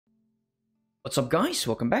What's up, guys?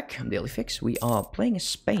 Welcome back. I'm Dailyfix. We are playing as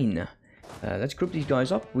Spain. Let's group these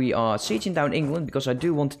guys up. We are sieging down England because I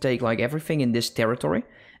do want to take like everything in this territory.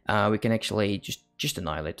 We can actually just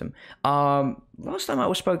annihilate them. Last time I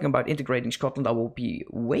was speaking about integrating Scotland, I will be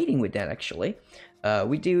waiting with that actually. I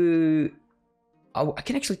can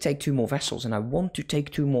actually take 2 more vessels, and I want to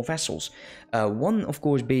take 2 more vessels. One, of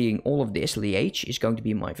course, being all of this. Liège is going to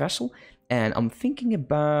be my vessel, and I'm thinking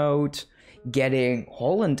about getting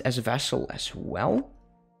Holland as a vessel as well,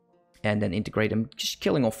 and then integrate them, just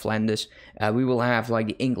killing off Flanders. We will have like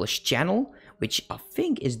the English Channel, which I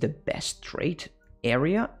think is the best trade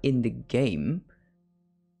area in the game.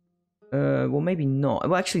 Well, maybe not.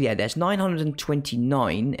 Well, actually, yeah, there's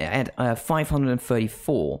 929 at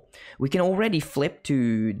 534. We can already flip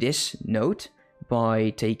to this node by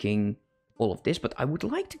taking all of this, but I would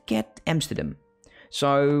like to get Amsterdam.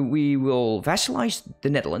 So we will vassalize the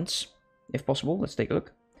Netherlands, if possible. Let's take a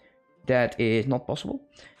look. That is not possible.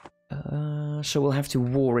 So we'll have to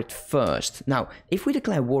war it first. Now, if we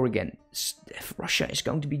declare war again, Russia is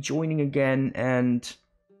going to be joining again, and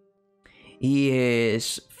he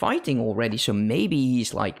is fighting already, so maybe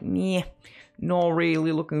he's like, meh, not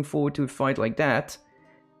really looking forward to a fight like that.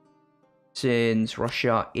 Since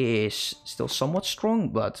Russia is still somewhat strong,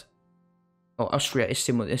 but Austria is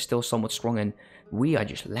still somewhat strong, and we are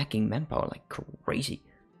just lacking manpower like crazy.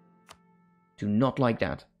 Do not like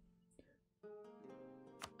that.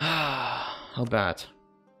 How bad.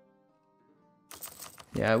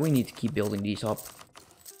 Yeah, we need to keep building these up.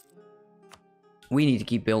 We need to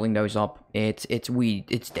keep building those up. It's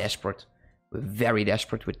desperate. We're very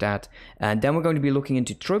desperate with that. And then we're going to be looking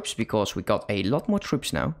into troops, because we got a lot more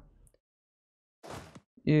troops now.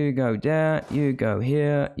 You go there, you go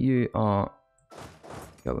here, you are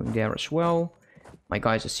going there as well. My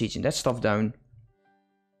guys are sieging that stuff down.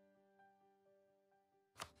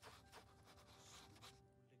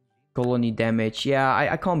 Colony damage. Yeah,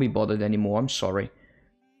 I can't be bothered anymore. I'm sorry.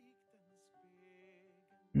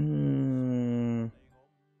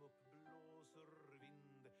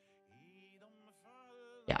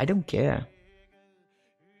 Yeah, I don't care.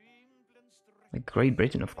 Like Great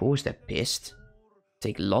Britain, of course, they're pissed.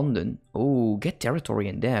 Take London. Oh, get territory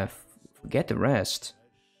in there. Forget the rest.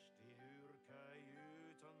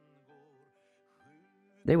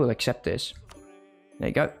 They will accept this. There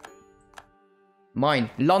you go. Mine.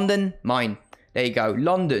 London, mine. There you go.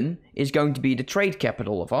 London is going to be the trade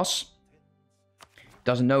capital of us.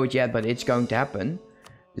 Doesn't know it yet, but it's going to happen.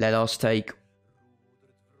 Let us take...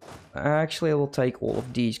 Actually, I will take all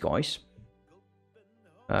of these guys.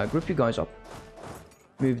 Group you guys up.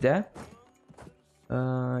 Move there.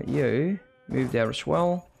 You move there as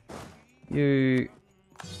well. You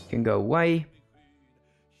can go away.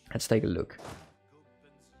 Let's take a look.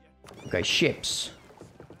 Okay, ships.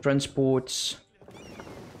 Transports.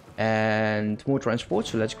 And more transport,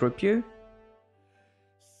 so let's group you.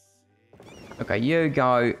 Okay, you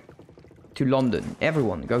go to London.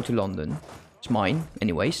 Everyone, go to London. It's mine,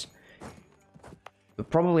 anyways. We'll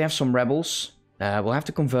probably have some rebels. We'll have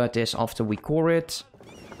to convert this after we core it.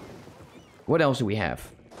 What else do we have?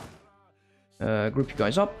 Group you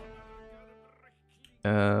guys up.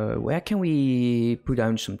 Where can we put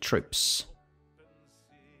down some troops?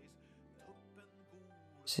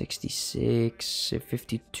 66,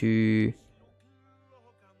 52,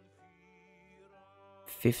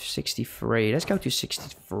 63. Let's go to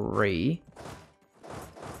 63.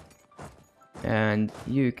 And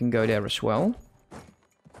you can go there as well.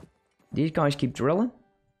 These guys keep drilling.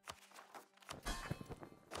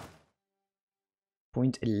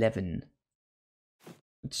 Point 11.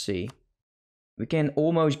 Let's see. We can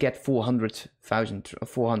almost get 400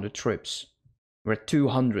 troops. We're at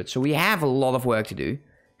 200, so we have a lot of work to do.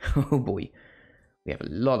 Oh boy, we have a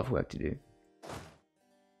lot of work to do.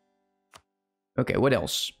 Okay, what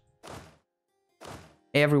else?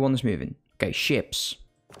 Everyone's moving. Okay, ships.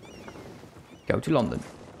 Go to London.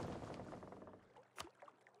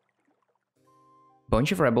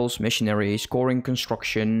 Bunch of rebels, missionaries, scoring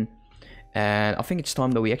construction. And I think it's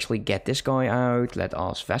time that we actually get this guy out. Let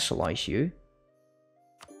us vassalize you.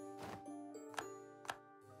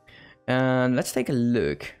 And let's take a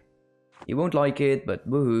look. He won't like it, but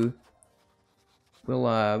woohoo.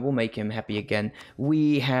 We'll make him happy again.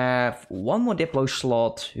 We have 1 more Diplo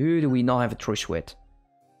slot. Who do we not have a truce with?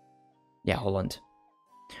 Yeah, Holland.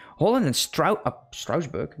 Holland and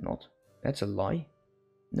Strasbourg, not. That's a lie.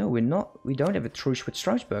 No, we're not. We don't have a truce with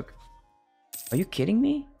Strasbourg. Are you kidding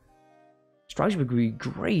me? Strasbourg would be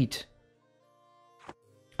great.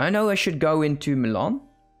 I know I should go into Milan,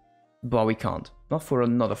 but we can't. Not for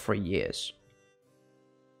another 3 years.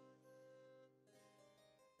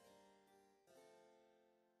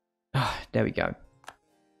 There we go.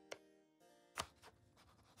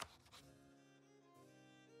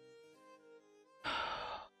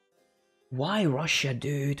 Why Russia,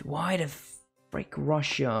 dude? Why the frick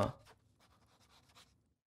Russia?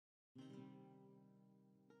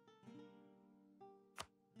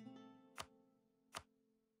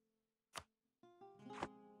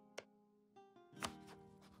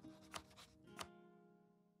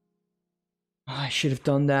 I should have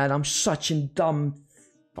done that. I'm such a dumb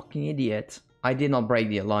fucking idiot. I did not break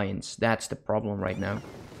the alliance. That's the problem right now.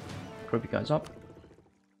 Group you guys up.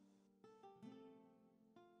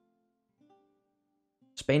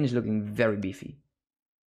 Spain is looking very beefy.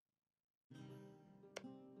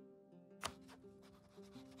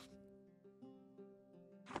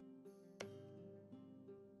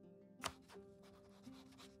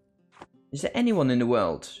 Is there anyone in the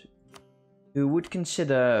world who would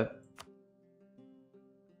consider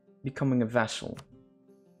becoming a vassal?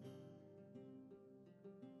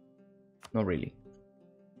 Not really.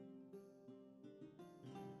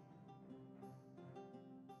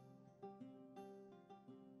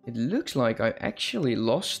 It looks like I actually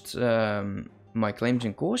lost my claims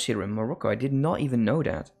in course here in Morocco. I did not even know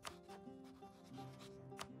that.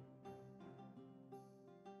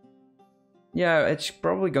 Yeah, it's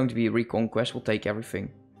probably going to be a reconquest. We'll take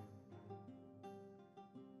everything.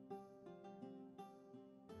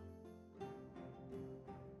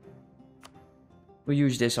 We'll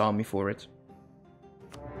use this army for it.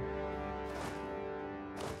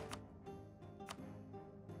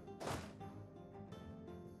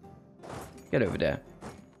 Get over there.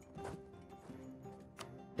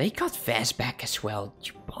 They got Vaz back as well,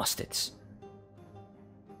 you bastards.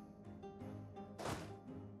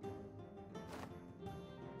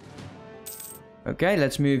 Okay,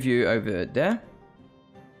 let's move you over there.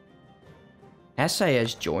 Essay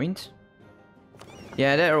has joined.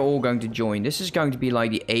 Yeah, they're all going to join. This is going to be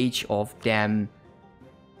like the age of damn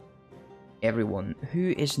everyone.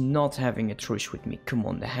 Who is not having a truce with me? Come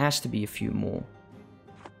on, there has to be a few more.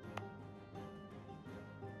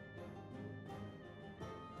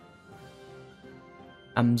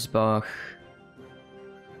 Amsbach.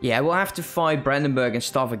 Yeah, we'll have to fight Brandenburg and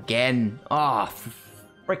stuff again. Ah, for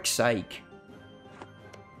frick's sake.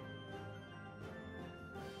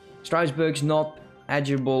 Strasbourg's not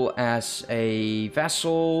eligible as a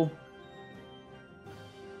vassal.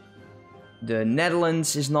 The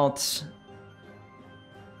Netherlands is not.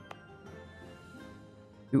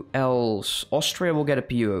 Who else? Austria will get a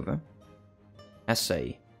PU over.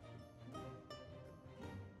 Essay.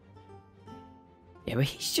 Yeah, but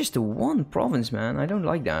he's just a one province, man. I don't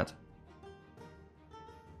like that.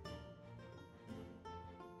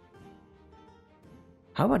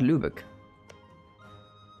 How about Lübeck?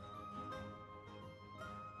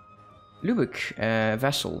 Lübeck,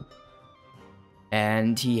 vassal.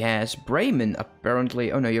 And he has Bremen,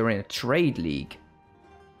 apparently. Oh no, you're in a trade league.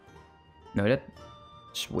 No,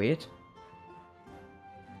 that's weird.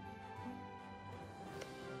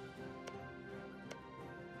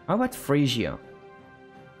 How about Frisia?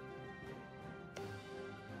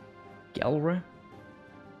 Gelre?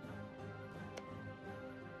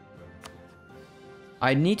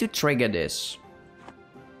 I need to trigger this.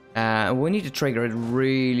 We need to trigger it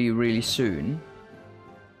really, really soon.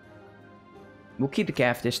 We'll keep the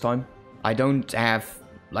calf this time. I don't have,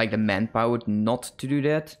 like, the manpower not to do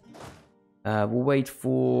that. We'll wait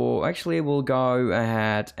for... Actually, we'll go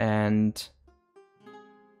ahead and...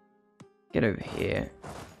 get over here.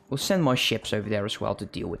 We'll send my ships over there as well to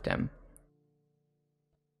deal with them.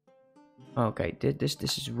 Okay,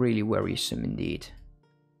 this is really worrisome indeed.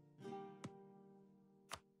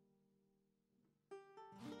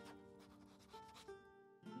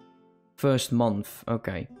 First month,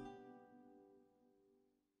 okay.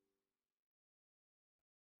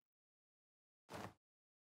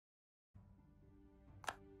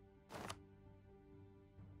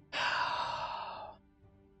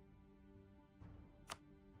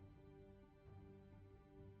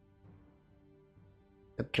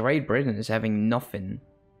 Great Britain is having nothing.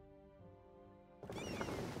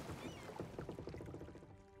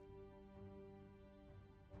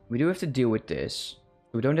 We do have to deal with this.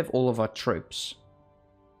 We don't have all of our troops.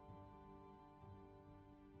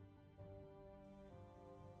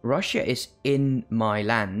 Russia is in my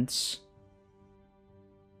lands.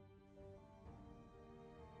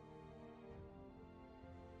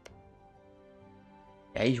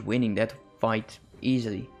 Yeah, he's winning that fight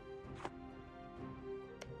easily.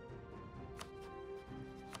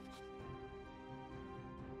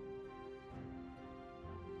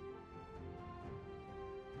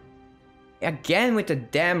 Again with the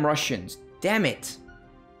damn Russians. Damn it.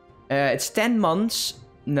 It's 10 months.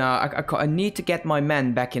 No, I need to get my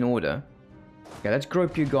men back in order. Okay, let's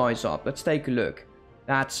group you guys up. Let's take a look.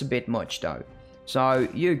 That's a bit much though. So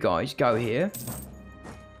you guys go here.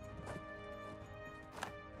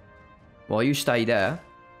 Well, you stay there.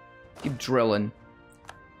 Keep drilling.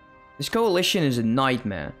 This coalition is a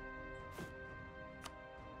nightmare.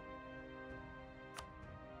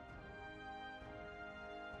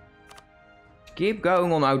 Keep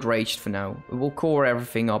going on outraged for now. We'll core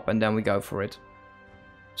everything up and then we go for it.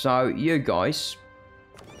 So, you guys.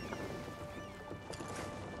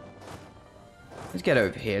 Let's get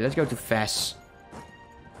over here. Let's go to Fes.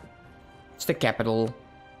 It's the capital.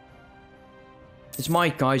 It's my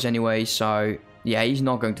guys anyway, so... Yeah, he's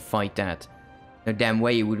not going to fight that. No damn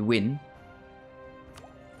way he would win.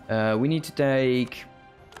 We need to take...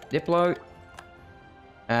 Diplo.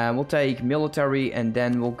 We'll take military and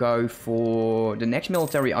then we'll go for the next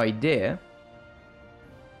military idea.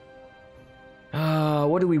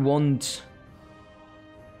 What do we want?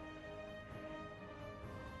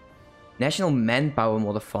 National manpower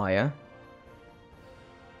modifier.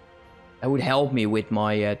 That would help me with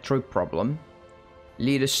my troop problem.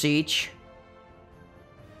 Lead a siege.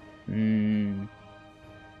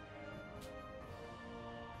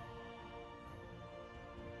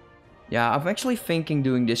 Yeah, I'm actually thinking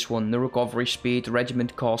doing this one. The recovery speed,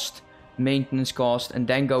 regiment cost, maintenance cost, and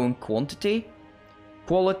then going quantity.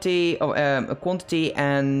 Quantity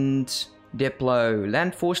and Diplo.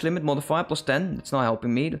 Land force limit modifier plus 10. That's not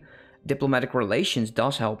helping me. Diplomatic relations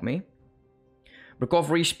does help me.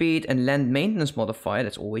 Recovery speed and land maintenance modifier.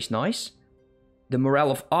 That's always nice. The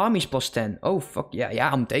morale of armies plus 10. Oh, fuck. Yeah,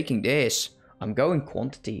 I'm taking this. I'm going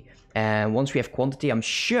quantity. And once we have quantity, I'm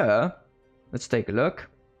sure... Let's take a look.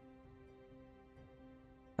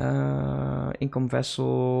 Income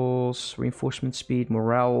vessels, reinforcement speed,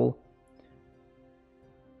 morale.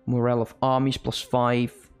 Morale of armies plus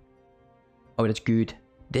 5. Oh, that's good.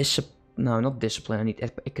 No, not discipline. I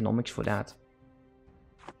need economics for that.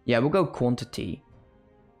 Yeah, we'll go quantity.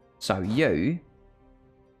 So, you...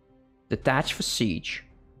 Detach for siege.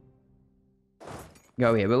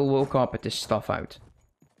 Go here. We'll carpet this stuff out.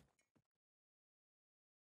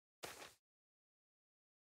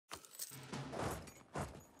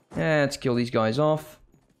 Yeah, let's kill these guys off.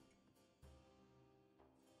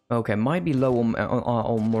 Okay, might be low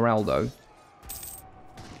on morale though.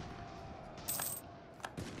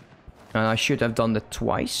 And I should have done that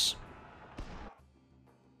twice.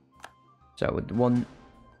 So one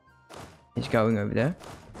is going over there.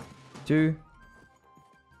 2.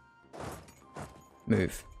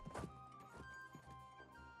 Move.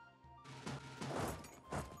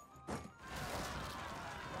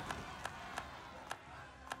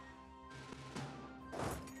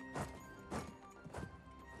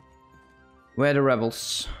 Where are the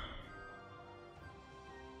rebels?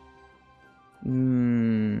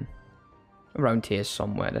 Around here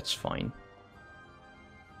somewhere, that's fine.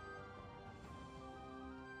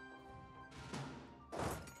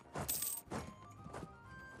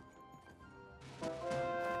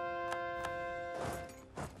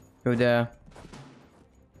 Go there.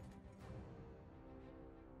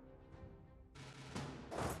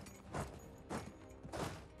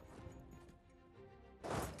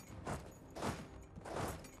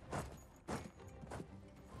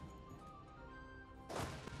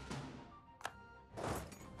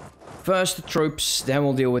 First the troops, then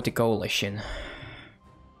we'll deal with the coalition.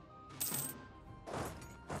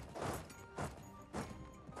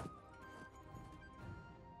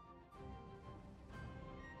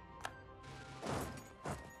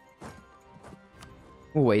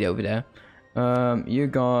 We'll wait over there. You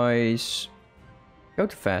guys go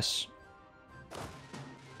to Fes.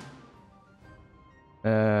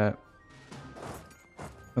 Okay,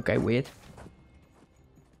 weird.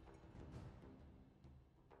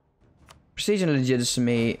 Prestige and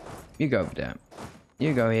legitimacy. You go over there.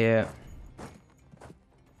 You go here.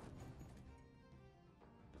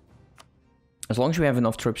 As long as we have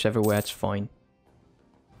enough troops everywhere, it's fine.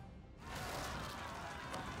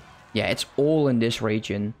 Yeah, it's all in this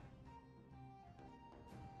region.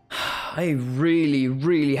 I really,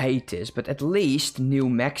 really hate this, but at least New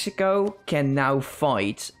Mexico can now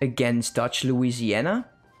fight against Dutch Louisiana.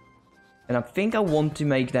 And I think I want to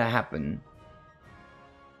make that happen.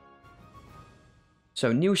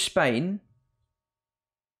 So, New Spain.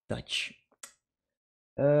 Dutch.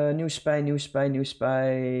 New Spain.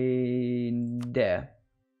 There.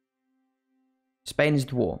 Spain is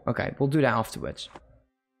at war. Okay, we'll do that afterwards.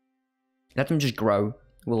 Let them just grow.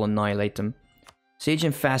 We'll annihilate them. Siege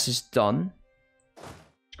and Fast is done.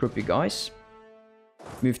 Group you guys.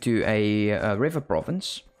 Move to a river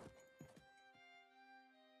province.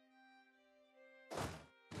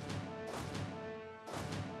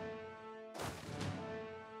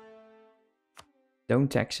 Don't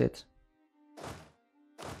tax it.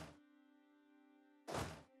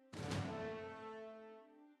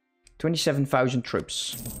 $27,000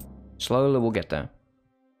 troops. Slowly we'll get there.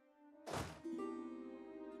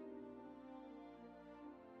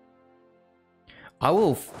 I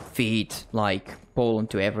will feed, like, Poland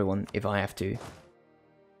to everyone if I have to.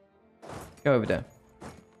 Go over there.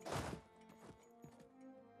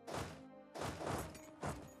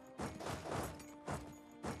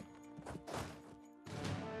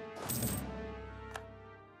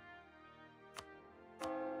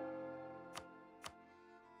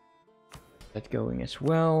 That going as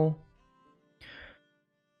well.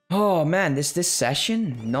 Oh man, this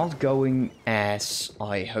session not going as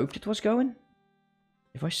I hoped it was going.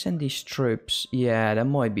 If I send these troops, yeah, that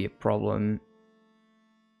might be a problem.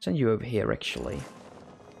 Send you over here actually.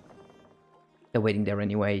 They're waiting there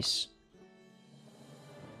anyways.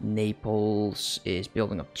 Naples is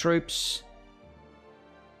building up troops.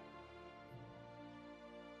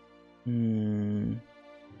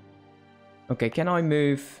 Okay, can I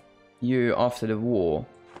move you after the war?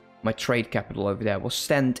 My trade capital over there. We'll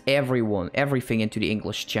send everything into the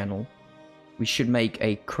English Channel. We should make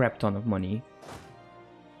a crap ton of money.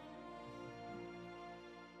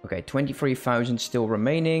 Okay, 23,000 still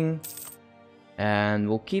remaining. And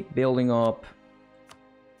we'll keep building up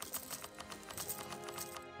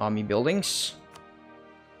army buildings.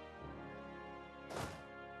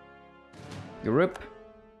 Europe.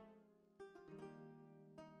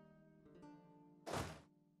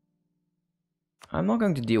 I'm not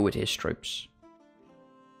going to deal with his troops.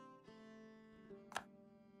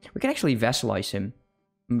 We can actually vassalize him.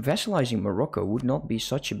 Vassalizing Morocco would not be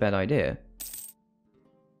such a bad idea.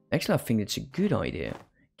 Actually, I think it's a good idea.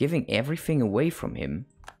 Giving everything away from him.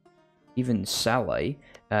 Even Saleh.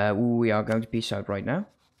 We are going to peace out right now.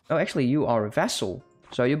 Oh, actually, you are a vassal.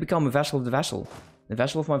 So you become a vassal of the vassal. The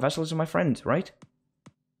vassal of my vassal is my friend, right?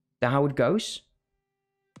 Is that how it goes?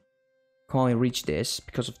 Can't reach this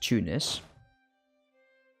because of Tunis.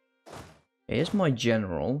 Here's my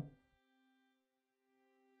general.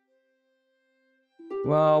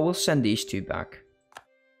 Well, we'll send these two back.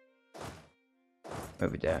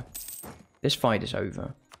 Over there. This fight is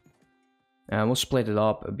over. And we'll split it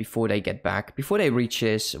up before they get back. Before they reach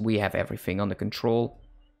this, we have everything under control.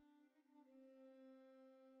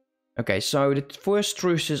 Okay, so the first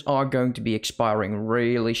truces are going to be expiring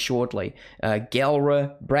really shortly.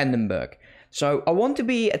 Gelre, Brandenburg. So I want to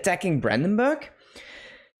be attacking Brandenburg.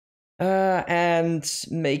 And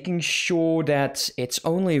making sure that it's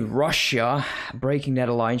only Russia. Breaking that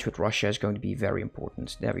alliance with Russia is going to be very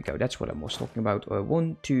important. There we go. That's what I was talking about.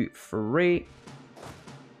 1, 2, 3.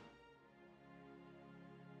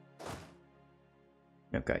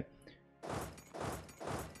 Okay.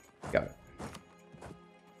 Go.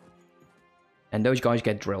 And those guys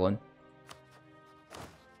get drilling.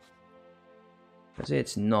 Because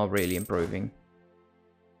it's not really improving.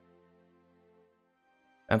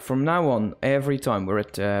 And from now on, every time we're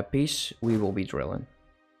at peace, we will be drilling.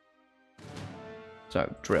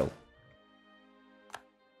 So, drill.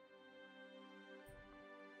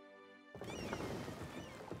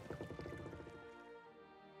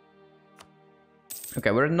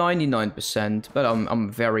 Okay, we're at 99%, but I'm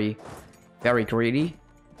very, very greedy.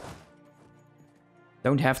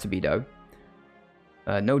 Don't have to be, though.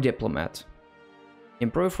 No diplomat.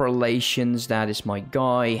 Improve relations, that is my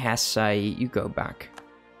guy. Hesse, you go back.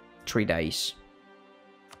 3 days.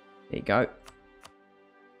 There you go.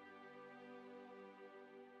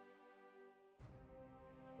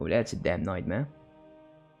 Oh, that's a damn nightmare.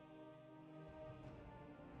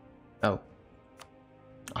 Oh.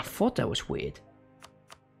 I thought that was weird.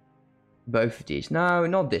 Both of these. No,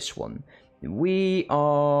 not this one. We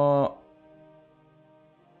are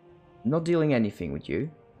not dealing anything with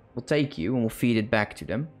you. We'll take you and we'll feed it back to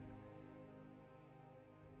them.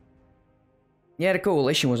 Yeah, the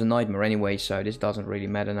coalition was a nightmare anyway, so this doesn't really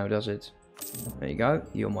matter now, does it? There you go.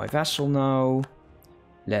 You're my vassal now.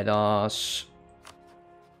 Let us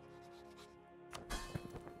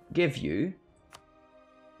give you...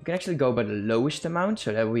 We can actually go by the lowest amount,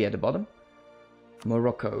 so that will be at the bottom.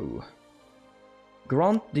 Morocco.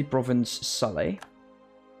 Grant the province Saleh.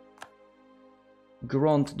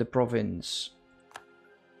 Grant the province...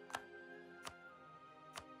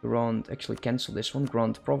 Grant... Actually cancel this one.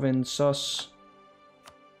 Grant province Sus.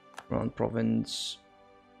 Grant province.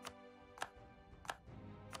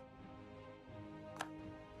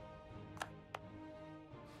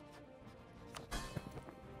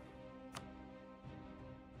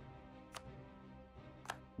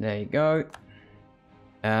 There you go.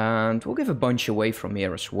 And we'll give a bunch away from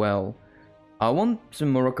here as well. I want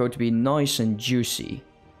Morocco to be nice and juicy.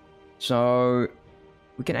 So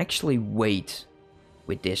we can actually wait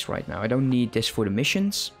with this right now. I don't need this for the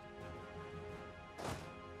missions.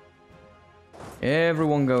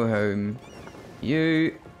 Everyone go home.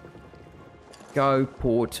 You go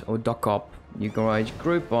port or dock up. You guys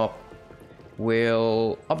group up.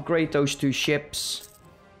 We'll upgrade those 2 ships.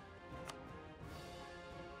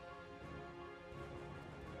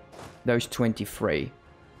 Those 23.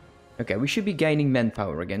 Okay, we should be gaining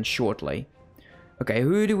manpower again shortly. Okay,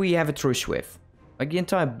 who do we have a truce with? Like the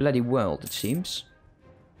entire bloody world, it seems.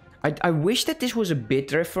 I wish that this was a bit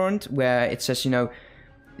different, where it says, you know,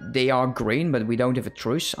 they are green, but we don't have a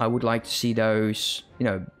truce. I would like to see those, you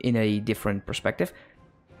know, in a different perspective.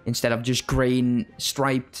 Instead of just green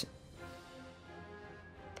striped.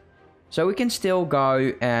 So we can still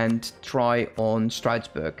go and try on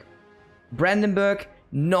Strasbourg. Brandenburg,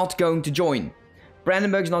 not going to join.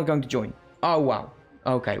 Brandenburg's not going to join. Oh, wow.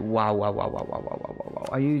 Okay, wow.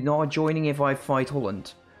 Are you not joining if I fight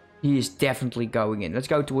Holland? He is definitely going in. Let's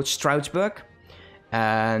go towards Strasbourg.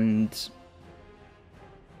 And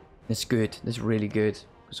that's good. That's really good.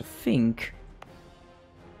 Because I think...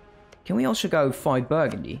 Can we also go fight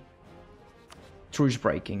Burgundy? Truce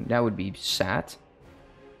breaking. That would be sad.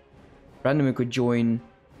 Brandenburg could join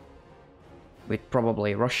with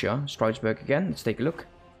probably Russia. Strasbourg again. Let's take a look.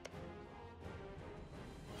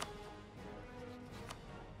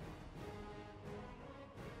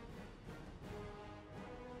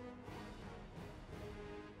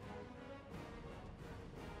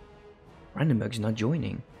 Brandenburg's not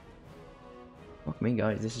joining. Fuck me,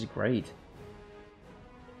 guys. This is great.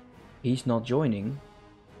 He's not joining.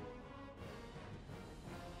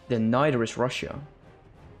 Then neither is Russia.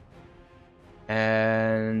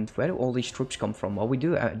 And where do all these troops come from? Well, we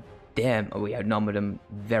do... damn, we outnumber them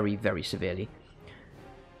very, very severely.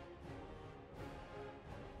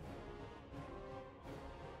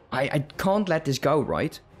 I can't let this go,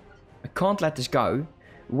 right? I can't let this go.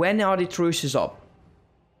 When are the truces up?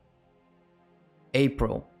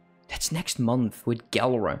 April. That's next month with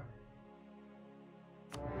Galra.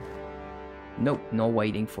 Nope, not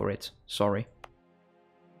waiting for it. Sorry.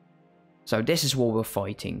 So this is what we're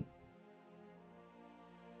fighting.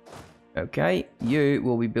 Okay, you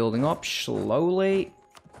will be building up slowly.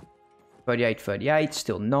 38,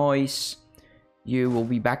 still nice. You will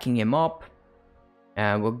be backing him up.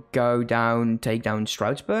 And we'll go down, take down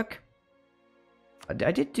Strasbourg.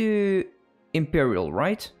 I did do Imperial,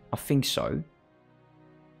 right? I think so.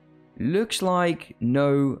 Looks like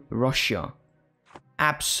no Russia.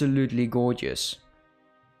 Absolutely gorgeous.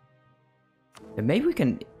 And maybe we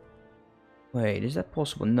can... Wait, is that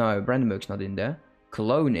possible? No, Brandenburg's not in there.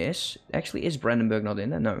 Cologne is. Actually, is Brandenburg not in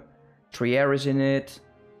there? No. Trier is in it.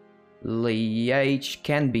 Liège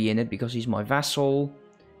can be in it because he's my vassal.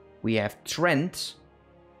 We have Trent.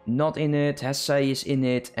 Not in it. Hesse is in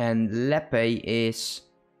it. And Lepe is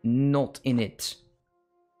not in it.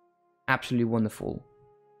 Absolutely wonderful.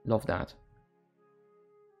 Love that.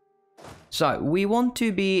 So, we want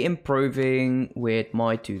to be improving with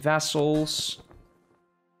my 2 vassals.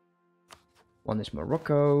 One is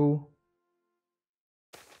Morocco.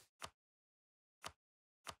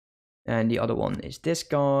 And the other one is this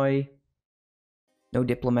guy. No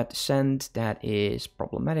diplomat to send. That is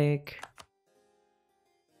problematic.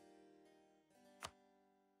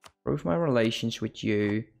 Improve my relations with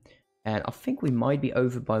you. And I think we might be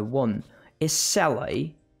over by 1. Is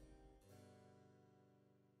Saleh?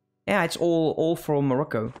 Yeah, it's all from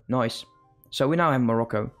Morocco. Nice. So we now have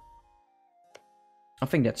Morocco. I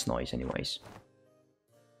think that's nice anyways.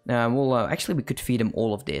 Well, actually we could feed him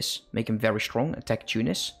all of this. Make him very strong. Attack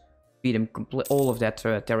Tunis. Feed him all of that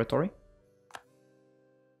territory.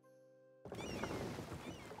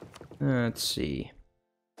 Let's see.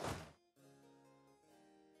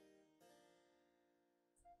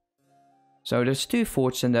 So there's 2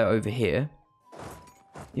 forts and they're over here.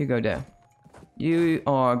 You go there. You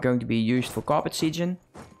are going to be used for carpet sieging.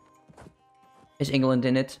 Is England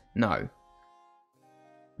in it? No.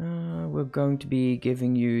 We're going to be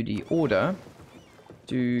giving you the order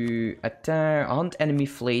to attack, hunt enemy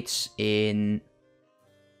fleets in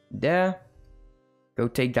there. Go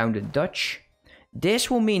take down the Dutch. This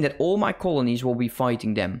will mean that all my colonies will be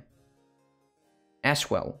fighting them as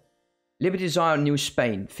well. Liberty Desire, New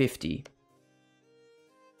Spain, 50.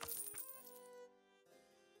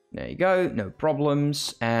 There you go, no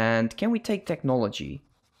problems. And can we take technology?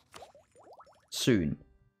 Soon.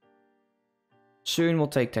 Soon we'll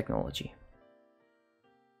take technology.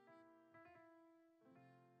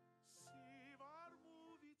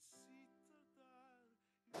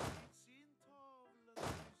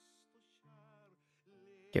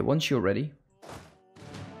 Okay, once you're ready.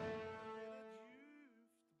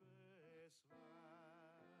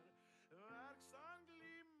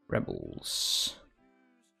 Rebels.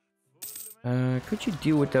 Could you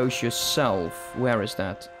deal with those yourself? Where is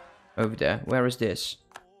that? Over there. Where is this?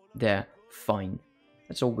 There. Fine.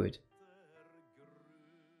 That's all good.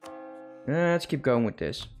 Let's keep going with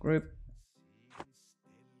this. Group.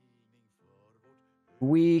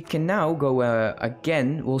 We can now go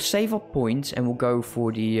again. We'll save up points and we'll go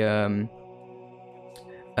for the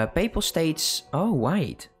Papal States. Oh,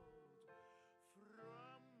 wait.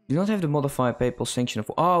 Do not have the modified Papal Sanction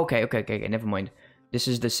of... Oh, okay, never mind. This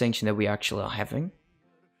is the sanction that we actually are having.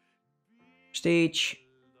 Prestige,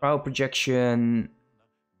 power projection,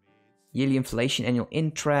 yearly inflation, annual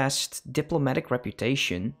interest, diplomatic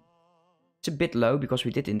reputation. It's a bit low because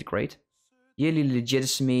we did integrate. Yearly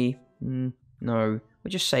legitimacy, no. We'll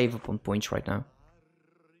just save up on points right now.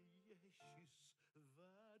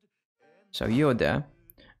 So you're there.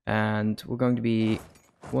 And we're going to be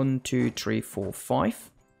 1, 2, 3, 4,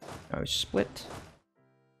 5. Go split.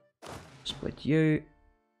 Split you.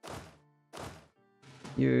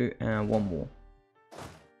 You and one more.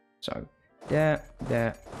 So there,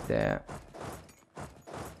 there, there.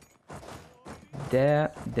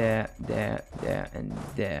 There, there, there, there, and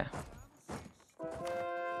there.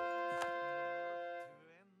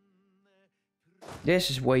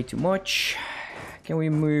 This is way too much. Can we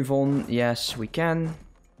move on? Yes, we can.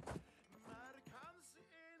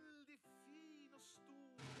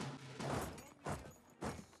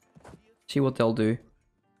 See what they'll do.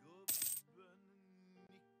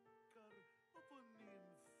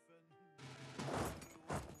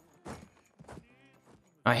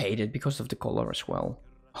 I hate it because of the color as well.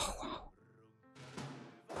 Oh, wow.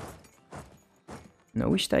 No,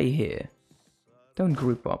 we stay here. Don't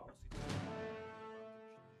group up.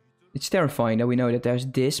 It's terrifying that we know that there's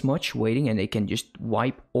this much waiting and they can just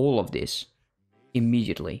wipe all of this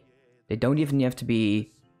immediately. They don't even have to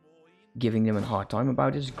be giving them a hard time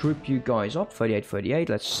about this. Group you guys up, 38, 38.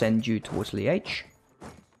 Let's send you towards Liège.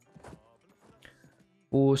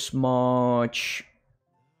 Force march.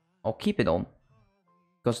 I'll keep it on.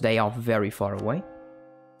 Because they are very far away.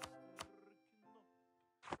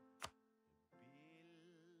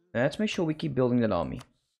 Let's make sure we keep building that army.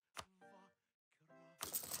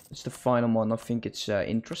 It's the final one. I think it's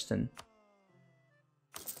interesting.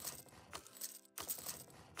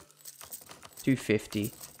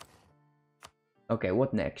 250. Okay,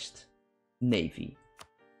 what next? Navy.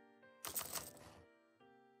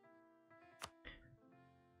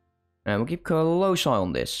 And we'll keep close eye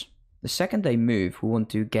on this. The second they move, we want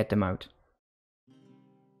to get them out.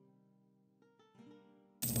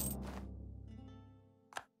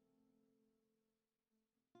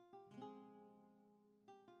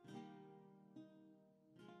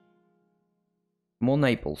 More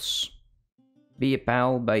Naples. Be a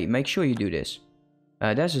pal, but make sure you do this.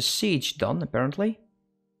 There's a siege done, apparently.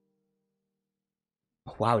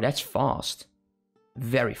 Wow, that's fast.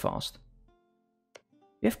 Very fast.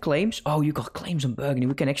 You have claims? Oh, you got claims on Burgundy.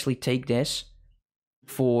 We can actually take this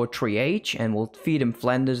for Triage and we'll feed him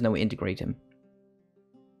Flanders and then we integrate him.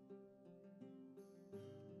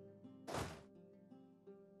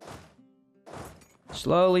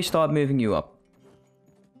 Slowly start moving you up.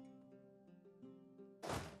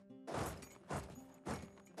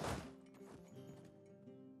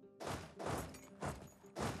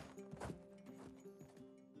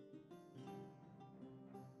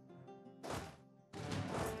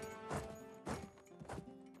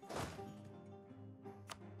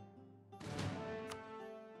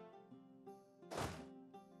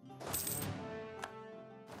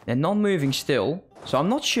 They're not moving still, so I'm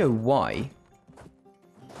not sure why.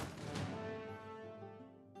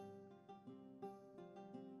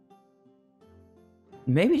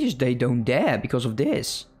 Maybe just they don't dare because of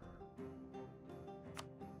this.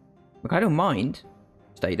 Look, I don't mind.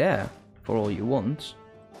 Stay there for all you want.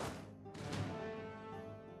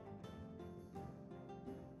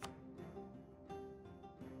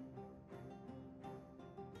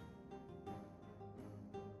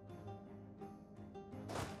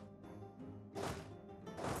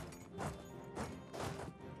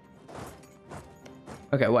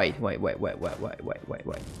 Okay, wait.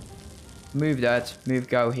 Move that. Move,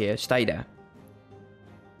 go here. Stay there.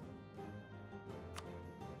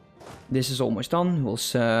 This is almost done. We'll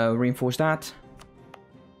reinforce that.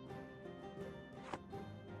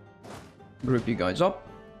 Group you guys up.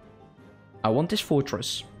 I want this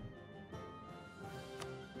fortress.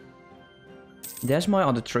 There's my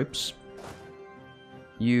other troops.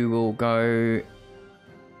 You will go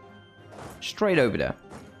straight over there.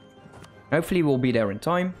 Hopefully we'll be there in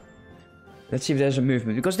time. Let's see if there's a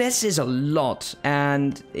movement, because this is a lot,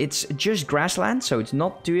 and it's just grassland, so it's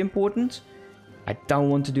not too important. I don't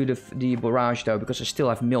want to do the barrage though, because I still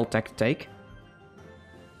have mill tech to take.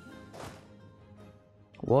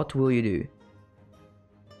 What will you do?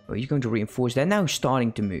 Oh, you're going to reinforce. They're now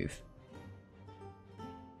starting to move.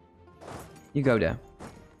 You go there.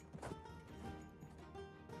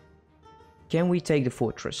 Can we take the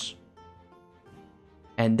fortress?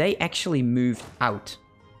 And they actually moved out.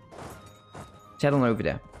 Head on over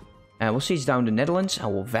there. We'll siege down the Netherlands. I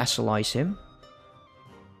will vassalize him.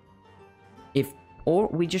 Or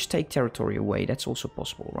we just take territory away. That's also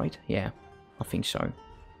possible, right? Yeah, I think so.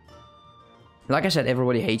 Like I said,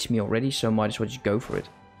 everybody hates me already, so might as well just go for it.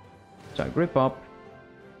 So, grip up.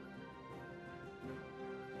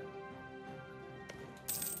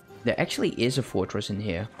 There actually is a fortress in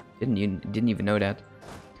here. Didn't even know that.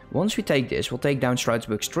 Once we take this, we'll take down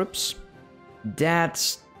Strasbourg's troops.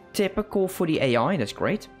 That's typical for the AI. That's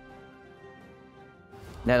great.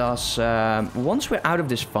 Let us... once we're out of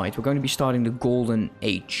this fight, we're going to be starting the Golden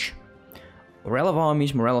Age. Morale of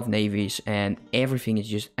armies, morale of navies, and everything is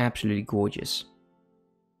just absolutely gorgeous.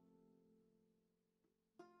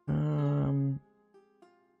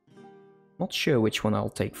 Not sure which one I'll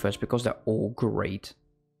take first, because they're all great.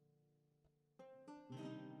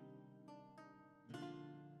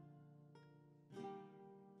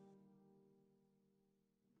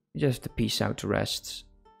 Just to peace out the rest.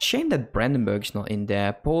 Shame that Brandenburg's not in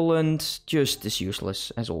there. Poland, just as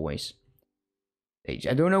useless, as always.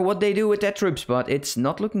 I don't know what they do with their troops, but it's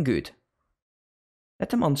not looking good. Let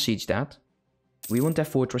them unsiege that. We want their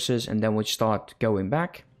fortresses, and then we'll start going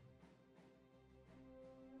back.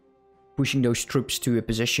 Pushing those troops to a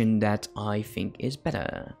position that I think is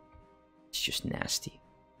better. It's just nasty.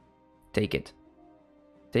 Take it.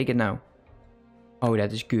 Take it now. Oh,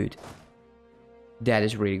 that is good. That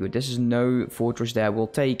is really good. This is no fortress there. We'll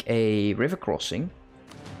take a river crossing.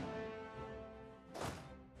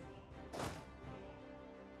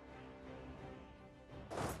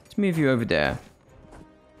 Let's move you over there.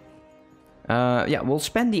 Yeah, we'll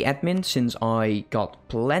spend the admin since I got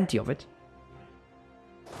plenty of it.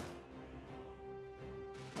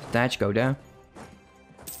 Dutch, go there.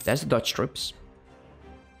 There's the Dutch troops.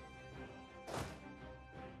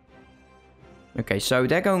 Okay, so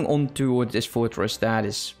they're going on toward this fortress. That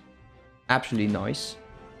is absolutely nice.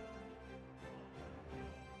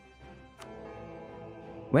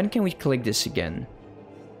 When can we click this again?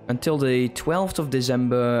 Until the 12th of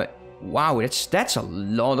December. Wow, that's a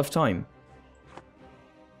lot of time.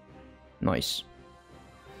 Nice.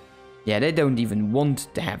 Yeah, they don't even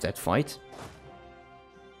want to have that fight.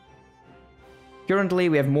 Currently,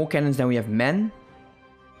 we have more cannons than we have men.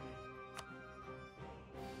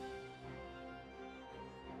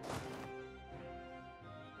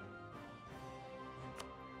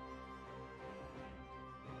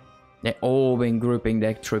 They've all been grouping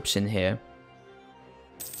their troops in here.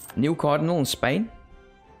 New cardinal in Spain.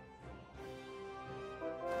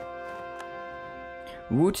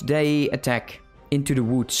 Would they attack into the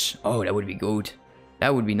woods? Oh, that would be good.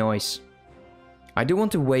 That would be nice. I do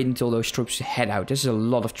want to wait until those troops head out. There's a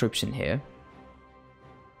lot of troops in here.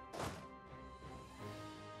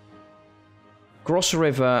 Cross the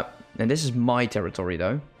river. And this is my territory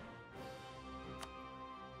though.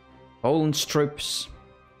 Poland's troops.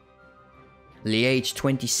 Liège,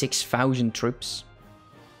 26,000 troops.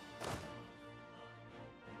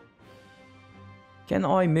 Can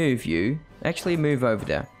I move you? Actually move over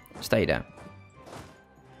there. Stay there.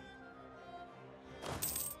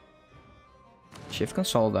 Shift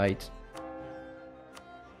consolidate.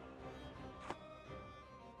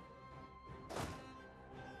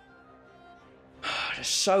 There's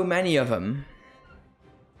so many of them.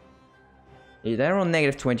 Yeah, they're on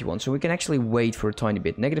 -21, so we can actually wait for a tiny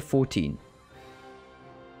bit. -14.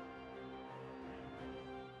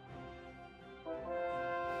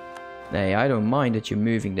 Hey, I don't mind that you're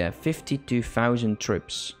moving there. 52,000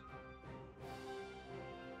 troops.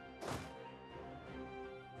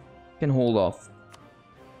 Can hold off.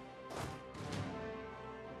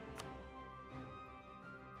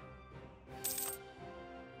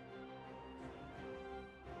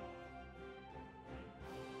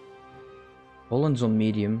 Holland's on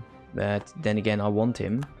medium, but then again I want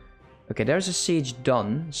him. Okay, there's a siege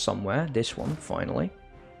done somewhere. This one, finally.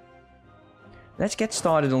 Let's get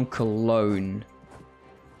started on Cologne.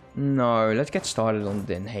 No, let's get started on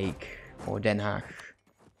Den Haag. Or Den Haag.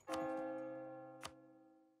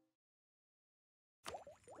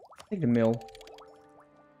 Take the mill.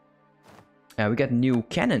 We got new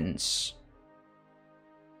cannons.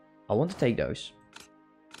 I want to take those.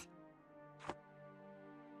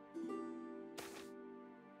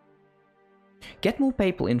 get more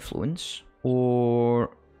papal influence, or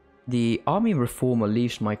the army reformer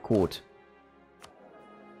leaves my court.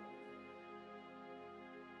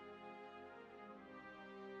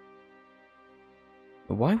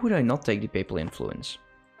 Why would I not take the papal influence?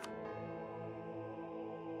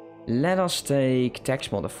 Let us take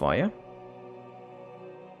tax modifier.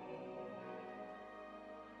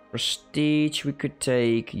 Prestige, we could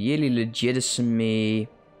take yearly legitimacy.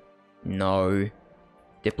 No.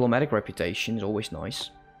 Diplomatic reputation is always nice.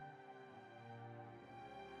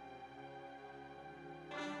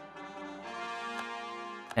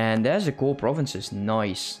 And there's a core provinces.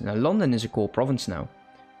 Nice. Now London is a core province now.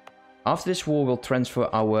 After this war, we'll transfer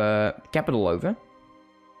our capital over.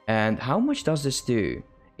 And how much does this do?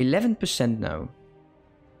 11% now.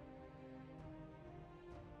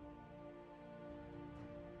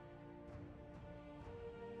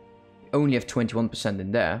 We only have 21%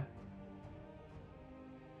 in there.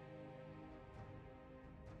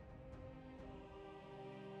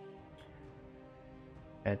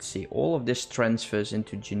 Let's see, all of this transfers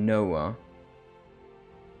into Genoa.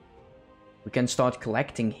 We can start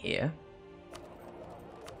collecting here.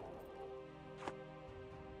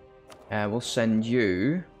 We'll send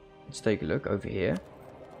you, let's take a look over here.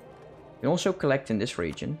 You can also collect in this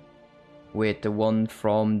region with the one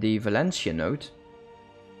from the Valencia node.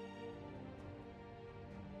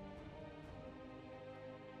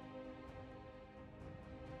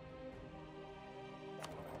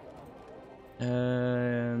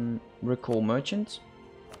 Recall merchant.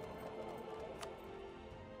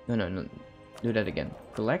 No. Do that again.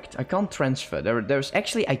 Collect. I can't transfer. There's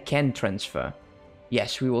actually, I can transfer.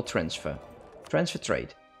 Yes, we will transfer. Transfer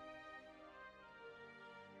trade.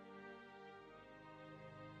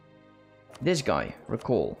 This guy,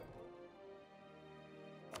 recall.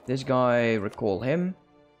 This guy, recall him.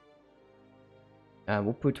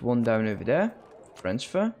 We'll put one down over there.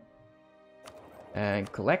 Transfer.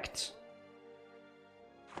 And collect.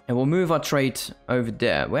 And we'll move our trade over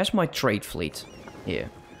there. Where's my trade fleet? Here.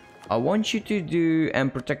 I want you to do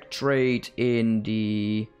and protect trade in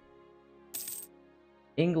the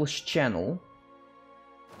English Channel.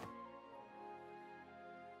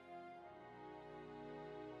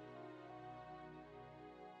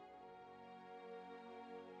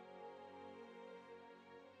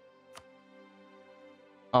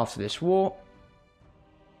 After this war.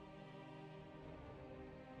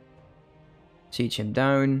 Siege him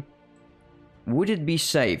down. Would it be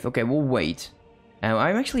safe? Okay, we'll wait.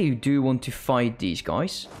 I actually do want to fight these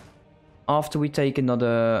guys. After we take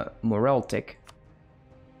another morale tick.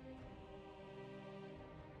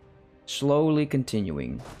 Slowly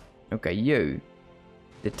continuing. Okay, you.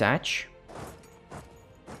 Detach.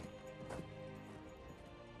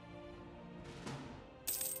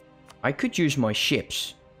 I could use my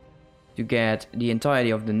ships to get the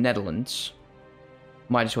entirety of the Netherlands.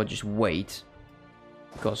 Might as well just wait.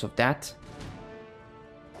 Because of that.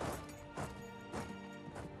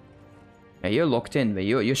 Yeah, you're locked in, but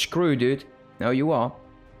you're screwed, dude. No, you are.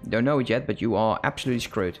 You don't know it yet, but you are absolutely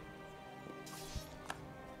screwed.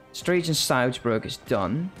 Streets in Strasbourg is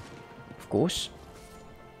done. Of course.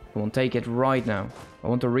 I want to take it right now. I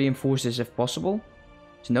want to reinforce this if possible.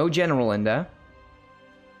 There's no general in there.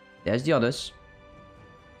 There's the others.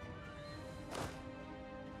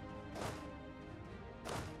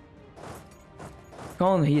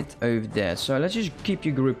 Can't hit over there, so let's just keep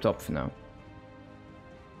you grouped up for now.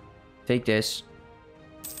 Take this.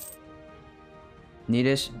 Need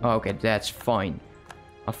this? Oh, okay, that's fine.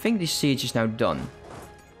 I think this siege is now done.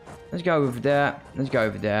 Let's go over there. Let's go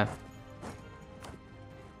over there.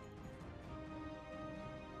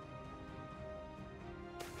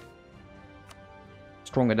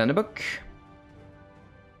 Stronger than a book.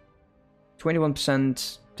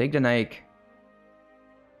 21%. Take the Nike.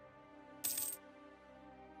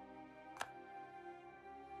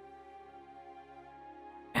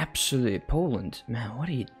 Absolutely. Poland. Man, what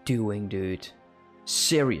are you doing, dude?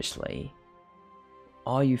 Seriously.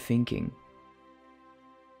 What are you thinking?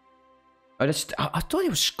 Oh, I thought it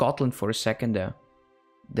was Scotland for a second there.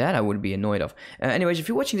 That I would be annoyed of. Anyways, if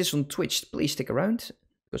you're watching this on Twitch, please stick around.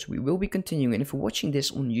 Because we will be continuing. And if you're watching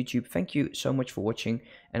this on YouTube, thank you so much for watching.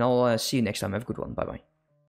 And I'll see you next time. Have a good one. Bye-bye.